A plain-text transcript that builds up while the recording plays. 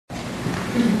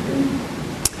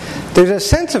There's a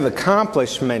sense of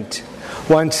accomplishment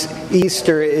once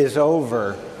Easter is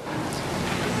over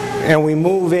and we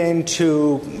move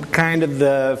into kind of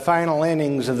the final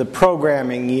innings of the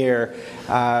programming year.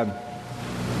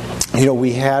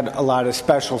 We had a lot of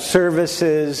special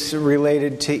services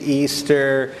related to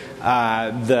Easter,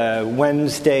 the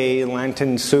Wednesday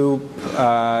Lenten soup,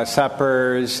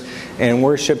 suppers, and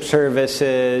worship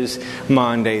services,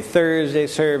 Maundy, Thursday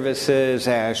services,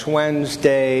 Ash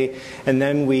Wednesday, and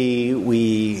then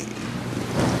we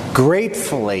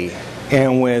gratefully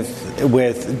and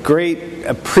with great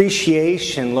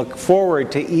appreciation look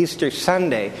forward to Easter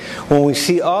Sunday when we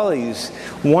see all these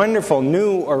wonderful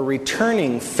new or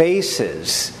returning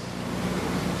faces.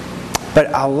 But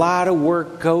a lot of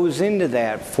work goes into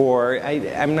that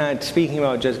I'm not speaking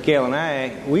about just Gail and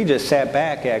I. We just sat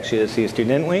back actually this Easter,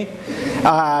 didn't we?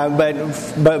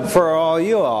 But for all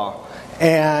you all.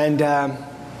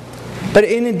 But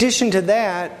in addition to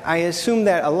that, I assume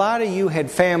that a lot of you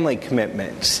had family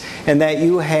commitments and that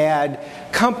you had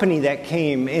company that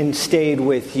came and stayed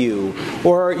with you,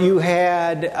 or you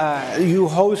hosted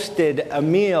a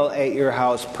meal at your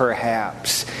house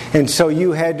perhaps, and so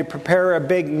you had to prepare a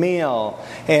big meal,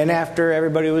 and after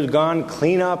everybody was gone,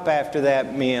 clean up after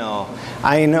that meal.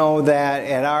 I know that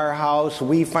at our house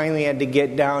we finally had to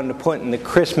get down to putting the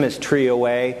Christmas tree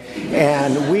away,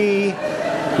 and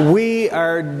we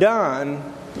are done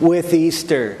with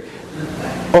Easter.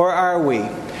 Or are we?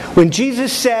 When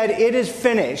Jesus said, "It is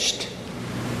finished,"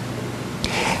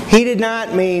 He did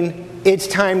not mean it's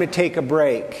time to take a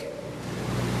break.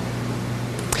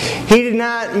 He did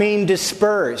not mean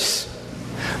disperse.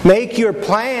 Make your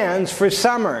plans for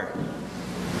summer.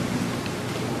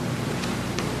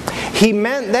 He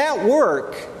meant that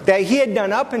work that He had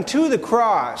done up unto the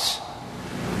cross,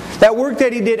 that work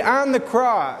that He did on the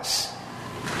cross,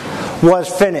 was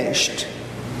finished.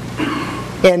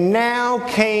 And now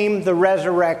came the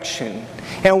resurrection.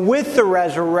 And with the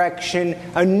resurrection,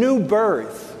 a new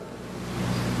birth.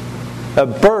 A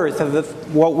birth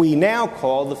of what we now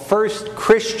call the first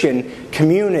Christian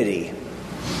community.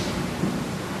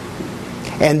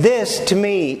 And this, to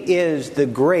me, is the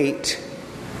great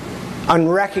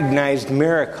unrecognized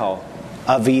miracle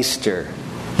of Easter.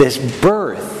 This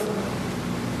birth.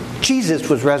 Jesus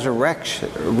was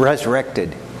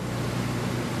resurrected.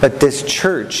 But this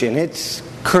church, in its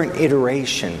current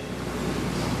iteration,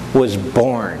 was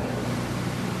born.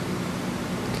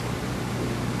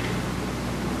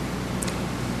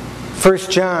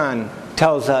 First John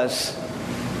tells us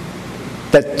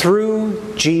that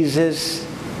through Jesus,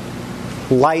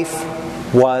 life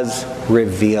was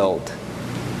revealed.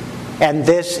 And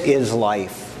this is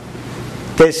life.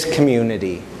 This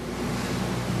community.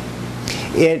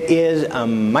 It is a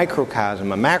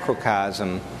microcosm, a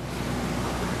macrocosm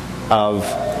of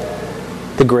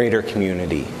the greater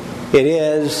community. It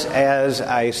is, as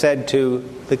I said to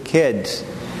the kids,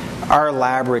 our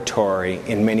laboratory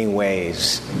in many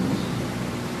ways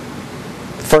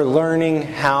for learning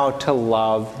how to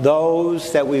love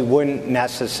those that we wouldn't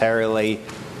necessarily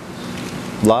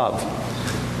love.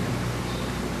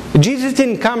 Jesus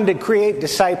didn't come to create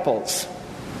disciples.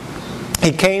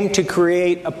 He came to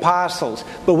create apostles.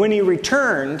 But when He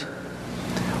returned,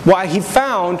 what He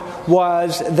found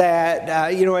was that,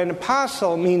 an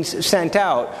apostle means sent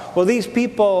out. Well, these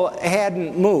people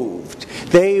hadn't moved.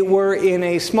 They were in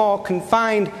a small,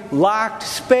 confined, locked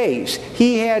space.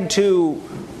 He had to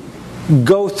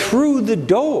go through the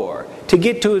door to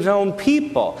get to His own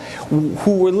people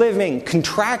who were living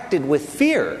contracted with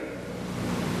fear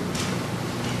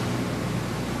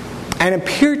and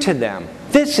appear to them.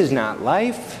 This is not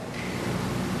life.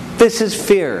 This is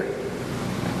fear.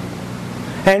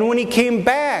 And when He came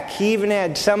back, He even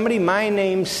had somebody, my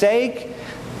namesake,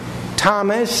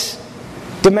 Thomas,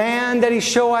 demand that he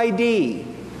show ID.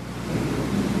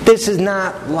 This is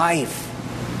not life.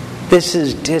 This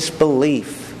is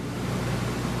disbelief.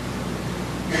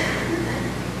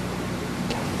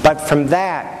 But from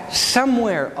that,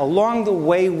 somewhere along the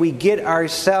way, we get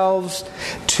ourselves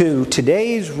to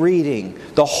today's reading.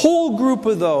 The whole group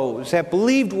of those that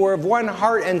believed were of one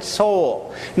heart and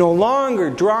soul, no longer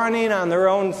drawn in on their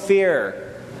own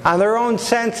fear, on their own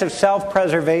sense of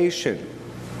self-preservation.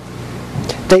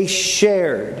 They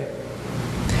shared.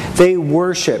 They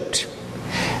worshipped.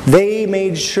 They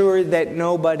made sure that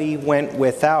nobody went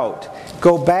without.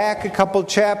 Go back a couple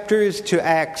chapters to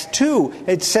Acts 2.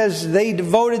 It says they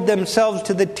devoted themselves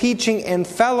to the teaching and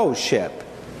fellowship,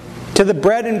 to the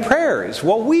bread and prayers,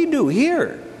 what we do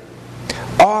here.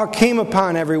 Awe came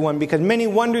upon everyone because many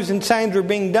wonders and signs were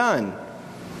being done.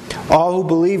 All who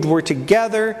believed were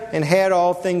together and had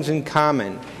all things in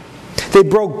common. They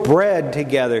broke bread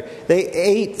together. They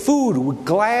ate food with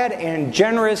glad and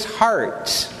generous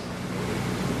hearts.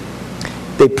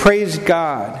 They praised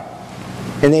God,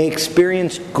 and they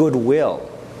experienced goodwill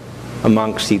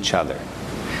amongst each other.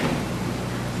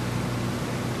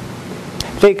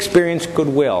 They experienced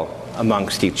goodwill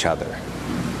amongst each other.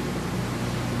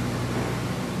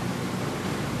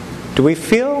 Do we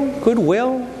feel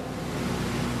goodwill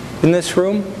in this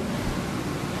room?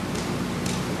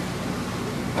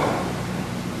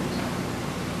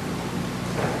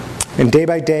 And day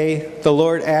by day, the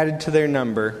Lord added to their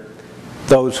number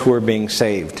those who were being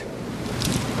saved.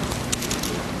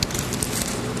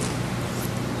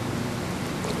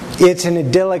 It's an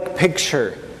idyllic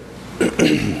picture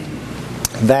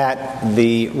that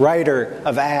the writer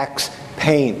of Acts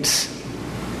paints,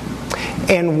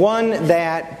 and one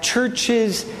that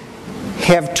churches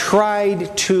have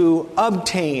tried to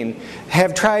obtain,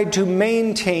 have tried to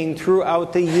maintain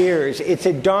throughout the years. It's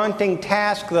a daunting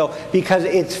task, though, because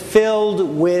it's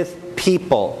filled with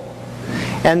people.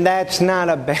 And that's not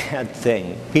a bad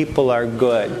thing. People are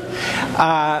good.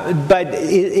 But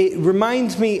it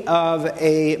reminds me of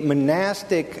a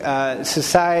monastic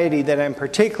society that I'm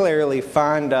particularly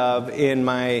fond of in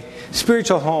my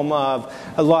spiritual home of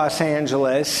Los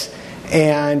Angeles.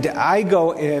 And I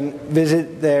go and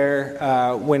visit there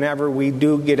whenever we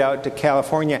do get out to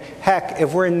California. Heck,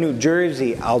 if we're in New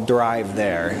Jersey, I'll drive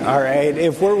there. All right?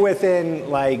 If we're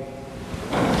within, like,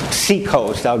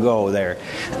 Seacoast, I'll go there.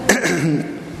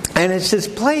 And it's this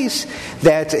place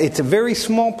it's a very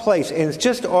small place, and it's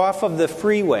just off of the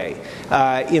freeway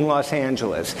in Los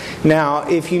Angeles. Now,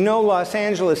 if you know Los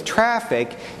Angeles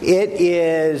traffic, it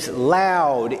is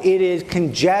loud, it is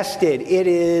congested, it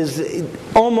is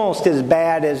almost as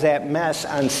bad as that mess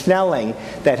on Snelling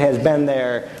that has been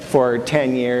there for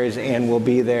 10 years and will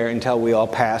be there until we all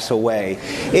pass away.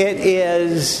 It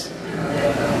is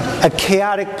a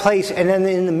chaotic place, and then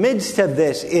in the midst of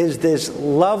this is this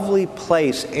lovely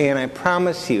place, and I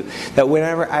promise you that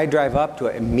whenever I drive up to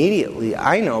it, immediately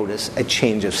I notice a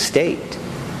change of state.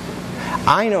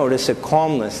 I notice a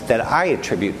calmness that I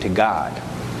attribute to God.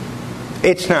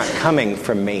 It's not coming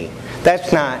from me.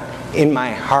 That's not in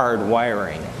my hard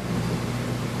wiring.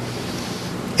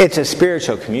 It's a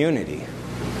spiritual community.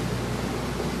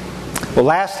 Well,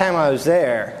 last time I was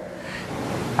there,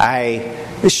 I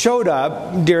showed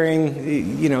up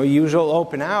during, usual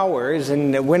open hours,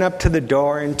 and went up to the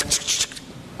door, and it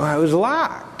was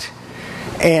locked.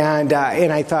 And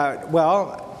I thought,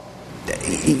 well,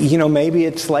 maybe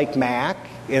it's like Mac,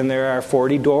 and there are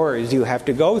 40 doors you have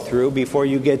to go through before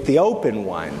you get the open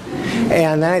one.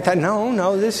 And then I thought,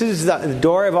 no, this is the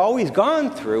door I've always gone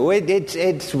through.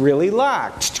 It's really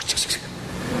locked.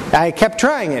 I kept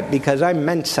trying it because I'm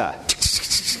Mensa.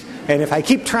 And if I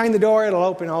keep trying the door, it'll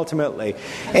open ultimately.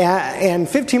 And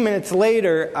 15 minutes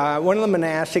later, one of the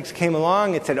monastics came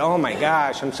along and said, "Oh my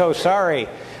gosh, I'm so sorry.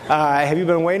 Have you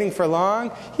been waiting for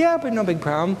long?" "Yeah, but no big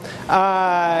problem."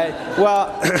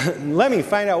 "Well, let me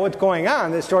find out what's going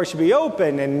on. This door should be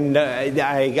open, and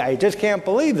I just can't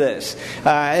believe this."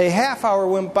 A half hour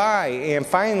went by, and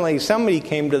finally somebody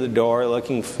came to the door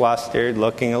looking flustered,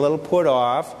 looking a little put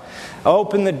off,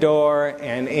 opened the door,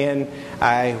 and in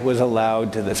I was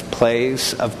allowed to this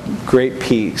place of great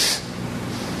peace.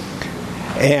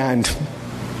 And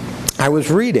I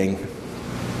was reading,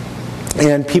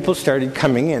 and people started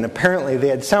coming in. Apparently they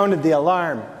had sounded the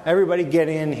alarm. "Everybody get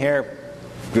in here.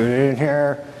 Get in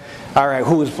here." "All right,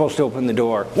 who was supposed to open the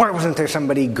door? Why wasn't there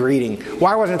somebody greeting?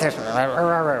 Why wasn't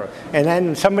there..." And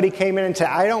then somebody came in and said,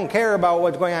 "I don't care about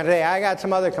what's going on today. I got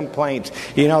some other complaints.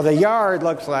 The yard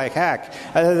looks like heck.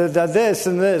 This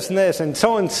and this and this. And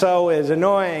so is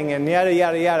annoying," and yada,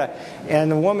 yada, yada.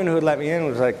 And the woman who had let me in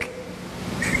was like,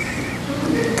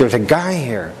 "There's a guy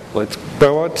here. Let's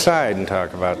go outside and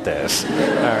talk about this." All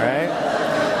right?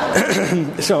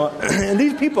 So, and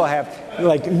these people have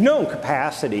no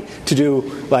capacity to do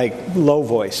low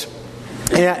voice,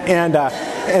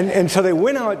 and so they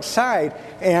went outside,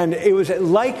 and it was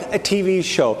like a TV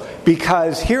show,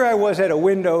 because here I was at a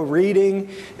window reading,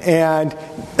 and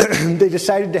they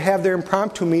decided to have their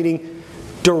impromptu meeting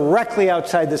directly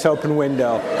outside this open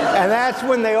window. And that's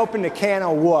when they opened a can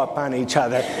of whoop on each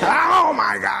other. "Oh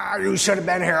my God, you should have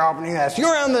been here opening this.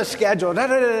 You're on the schedule. Da,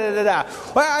 da, da, da, da.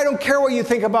 Well, I don't care what you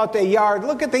think about the yard.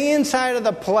 Look at the inside of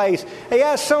the place.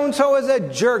 Yeah, so-and-so is a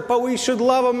jerk, but we should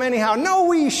love him anyhow." "No,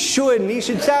 we shouldn't. He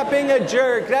should stop being a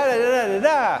jerk. Da, da, da, da,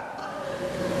 da."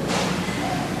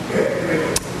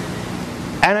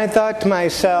 And I thought to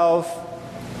myself,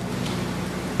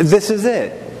 this is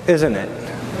it, isn't it?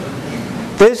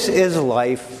 This is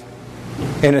life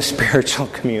in a spiritual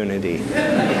community.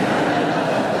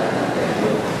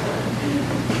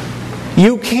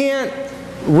 You can't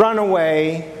run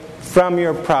away from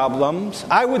your problems.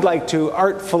 I would like to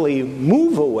artfully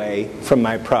move away from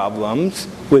my problems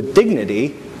with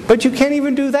dignity, but you can't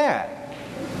even do that.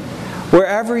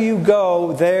 Wherever you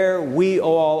go, there we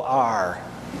all are.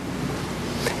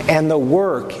 And the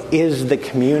work is the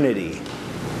community.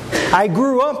 I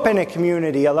grew up in a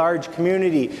community, a large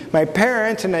community. My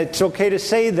parents, and it's okay to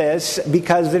say this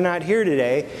because they're not here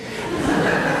today,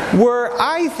 were,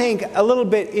 I think, a little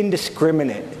bit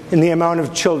indiscriminate in the amount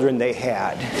of children they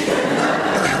had.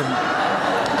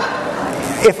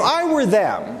 If I were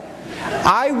them,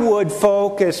 I would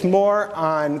focus more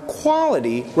on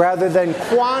quality rather than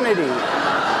quantity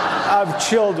of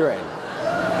children.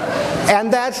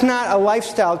 And that's not a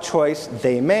lifestyle choice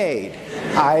they made.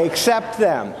 I accept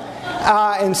them.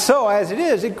 And so, as it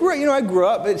is, it grew, I grew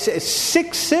up, it's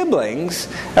 6 siblings,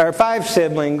 or 5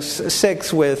 siblings,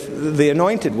 6 with the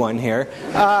anointed one here.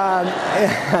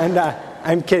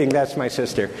 I'm kidding, that's my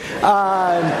sister.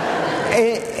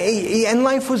 And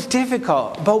life was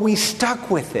difficult, but we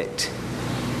stuck with it.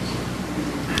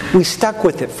 We stuck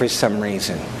with it for some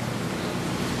reason.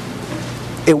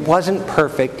 It wasn't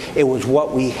perfect, it was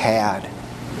what we had.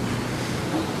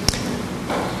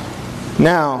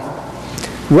 Now,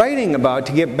 writing about,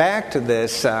 to get back to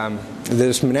this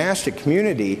this monastic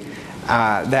community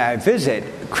that I visit,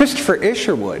 Christopher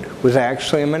Isherwood was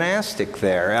actually a monastic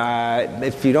there.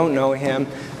 If you don't know him,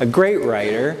 a great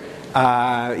writer.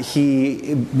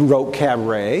 He wrote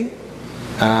Cabaret,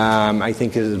 I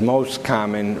think is his most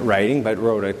common writing, but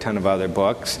wrote a ton of other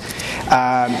books.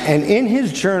 And in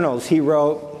his journals, he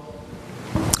wrote,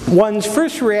 one's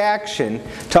first reaction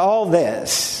to all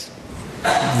this,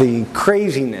 the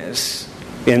craziness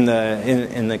in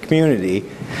the community,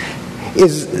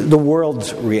 is the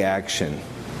world's reaction.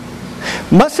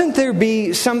 Mustn't there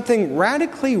be something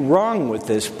radically wrong with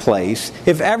this place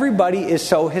if everybody is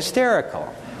so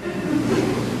hysterical?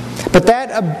 But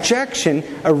that objection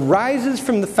arises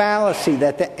from the fallacy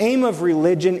that the aim of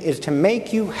religion is to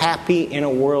make you happy in a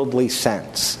worldly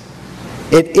sense.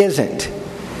 It isn't.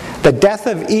 The death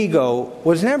of ego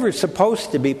was never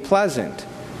supposed to be pleasant.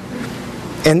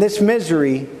 And this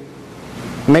misery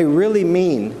may really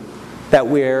mean that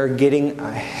we're getting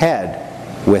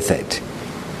ahead with it.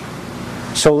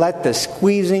 So let the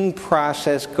squeezing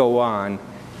process go on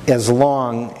as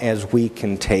long as we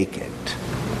can take it.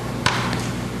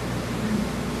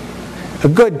 A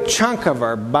good chunk of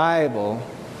our Bible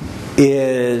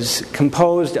is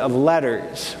composed of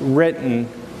letters written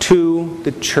to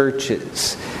the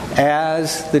churches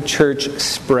as the church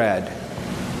spread.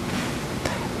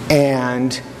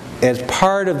 And as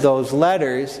part of those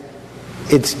letters,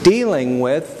 it's dealing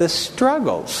with the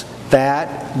struggles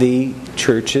that the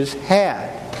churches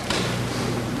had.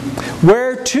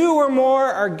 Where 2 or more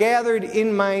are gathered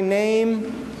in my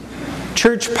name,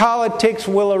 church politics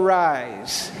will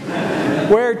arise.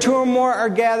 Where 2 or more are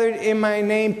gathered in my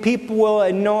name, people will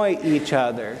annoy each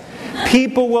other.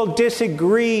 People will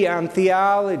disagree on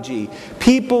theology.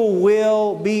 People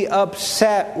will be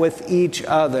upset with each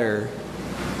other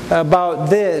about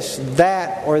this,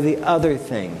 that, or the other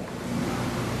thing.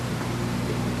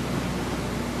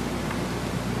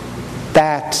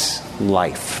 That's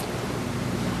life.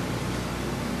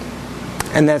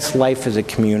 And that's life as a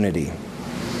community.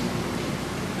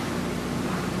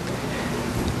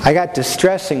 I got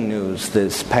distressing news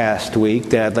this past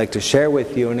week that I'd like to share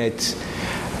with you, and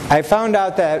I found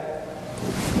out that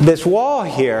this wall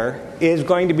here is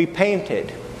going to be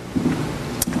painted.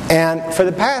 And for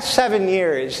the past 7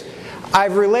 years,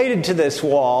 I've related to this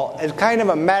wall as kind of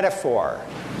a metaphor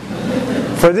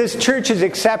for this church's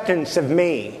acceptance of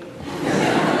me.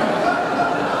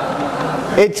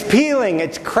 It's peeling,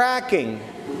 it's cracking,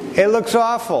 it looks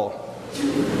awful.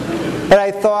 But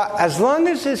I thought, as long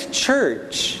as this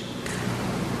church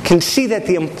can see that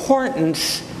the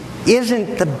importance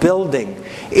isn't the building,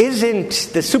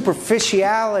 isn't the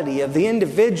superficiality of the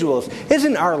individuals,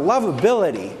 isn't our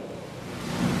lovability,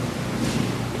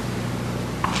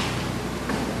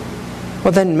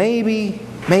 well then maybe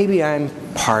I'm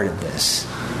part of this.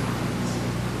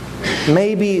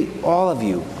 Maybe all of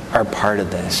you are part of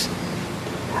this.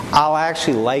 I'll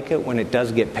actually like it when it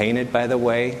does get painted, by the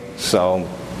way. So,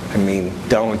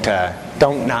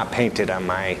 don't not paint it on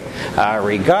my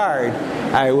regard.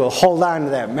 I will hold on to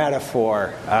that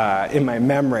metaphor in my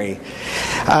memory.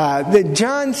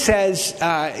 John says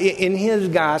in his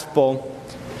gospel,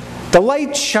 the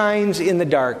light shines in the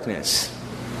darkness,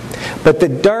 but the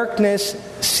darkness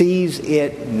sees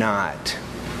it not.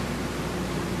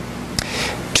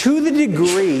 To the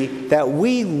degree that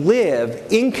we live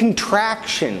in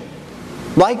contraction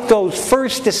like those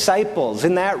first disciples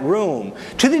in that room,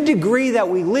 to the degree that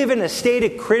we live in a state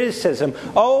of criticism.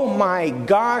 Oh my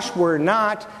gosh, we're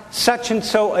not such and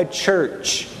so a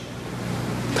church.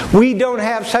 We don't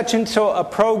have such and so a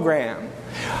program.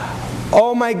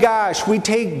 Oh my gosh, we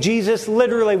take Jesus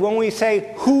literally when we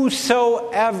say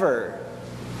whosoever.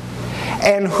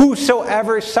 And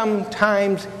whosoever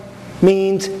sometimes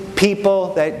means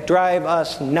people that drive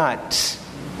us nuts.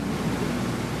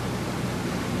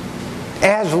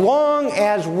 As long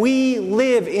as we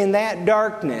live in that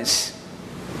darkness,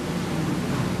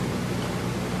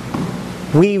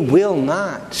 we will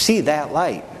not see that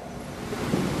light.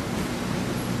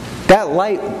 That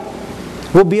light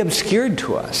will be obscured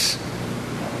to us.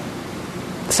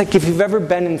 It's like if you've ever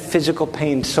been in physical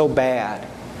pain so bad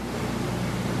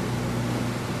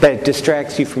that it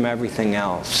distracts you from everything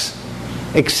else.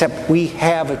 Except we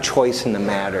have a choice in the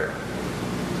matter.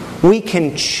 We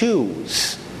can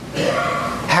choose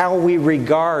how we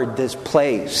regard this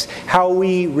place, how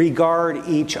we regard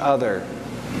each other.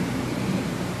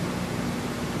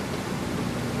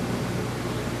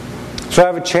 So I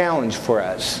have a challenge for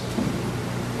us.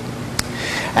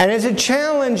 And it's a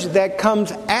challenge that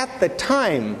comes at the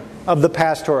time of the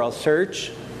pastoral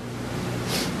search.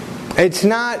 It's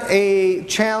not a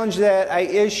challenge that I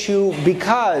issue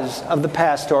because of the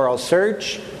pastoral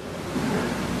search.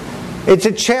 It's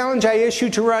a challenge I issue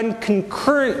to run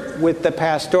concurrent with the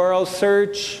pastoral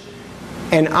search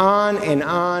and on and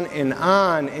on and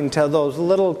on until those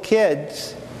little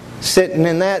kids sitting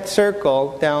in that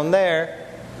circle down there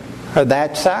are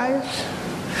that size,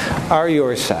 are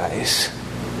your size.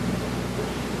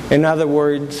 In other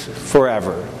words,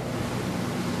 forever.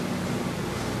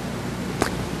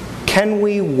 Can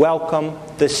we welcome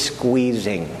the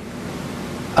squeezing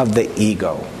of the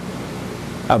ego?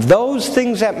 Of those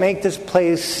things that make this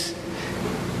place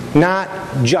not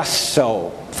just so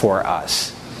for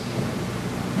us.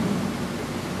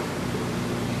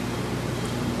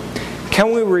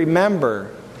 Can we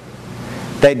remember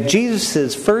that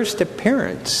Jesus' first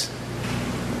appearance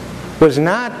was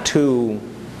not to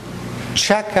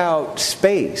check out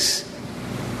space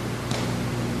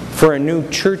for a new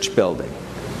church building?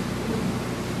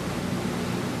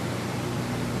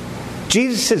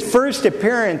 Jesus' first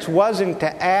appearance wasn't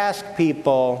to ask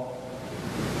people,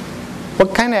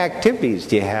 what kind of activities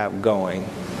do you have going?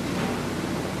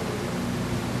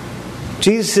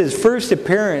 Jesus' first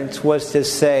appearance was to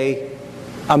say,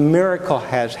 a miracle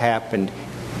has happened.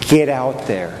 Get out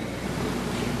there.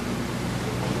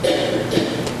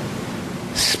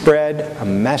 Spread a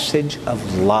message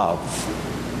of love.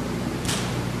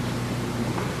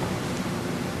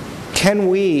 Can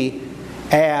we,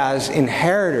 as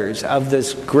inheritors of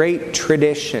this great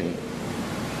tradition,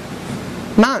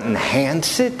 not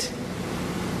enhance it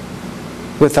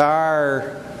with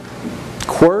our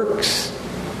quirks?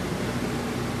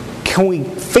 Can we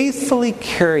faithfully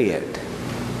carry it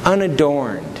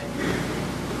unadorned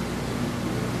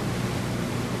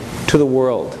to the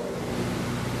world?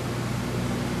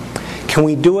 Can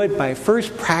we do it by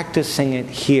first practicing it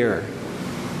here?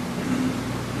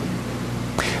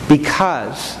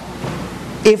 Because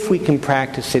if we can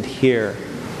practice it here,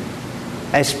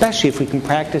 especially if we can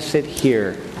practice it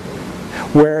here,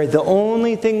 where the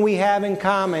only thing we have in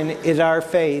common is our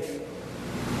faith,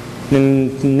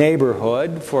 in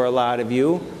neighborhood for a lot of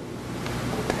you,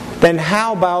 then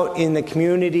how about in the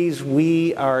communities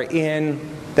we are in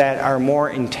that are more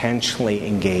intentionally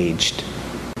engaged?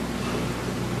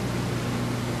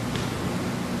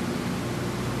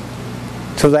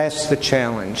 So that's the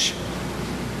challenge.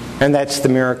 And that's the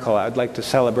miracle I'd like to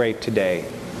celebrate today.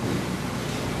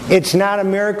 It's not a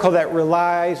miracle that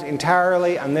relies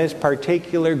entirely on this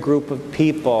particular group of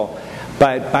people,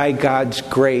 but by God's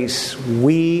grace,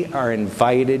 we are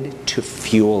invited to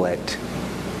fuel it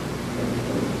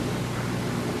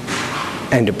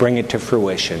and to bring it to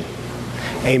fruition.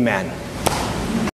 Amen.